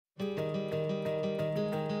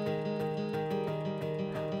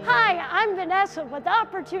Hi, I'm Vanessa with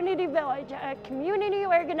Opportunity Village, a community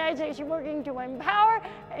organization working to empower,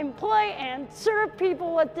 employ, and serve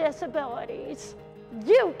people with disabilities.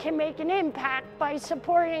 You can make an impact by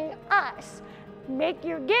supporting us. Make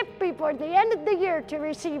your gift before the end of the year to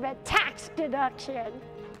receive a tax deduction.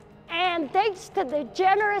 And thanks to the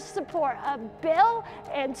generous support of Bill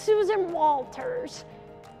and Susan Walters,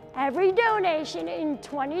 every donation in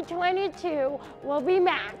 2022 will be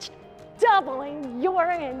matched, doubling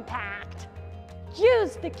your impact.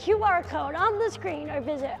 Use the QR code on the screen or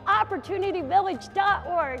visit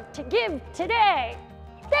opportunityvillage.org to give today.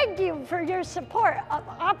 Thank you for your support of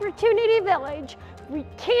Opportunity Village. We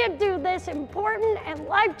can't do this important and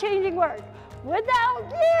life-changing work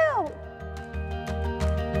without you.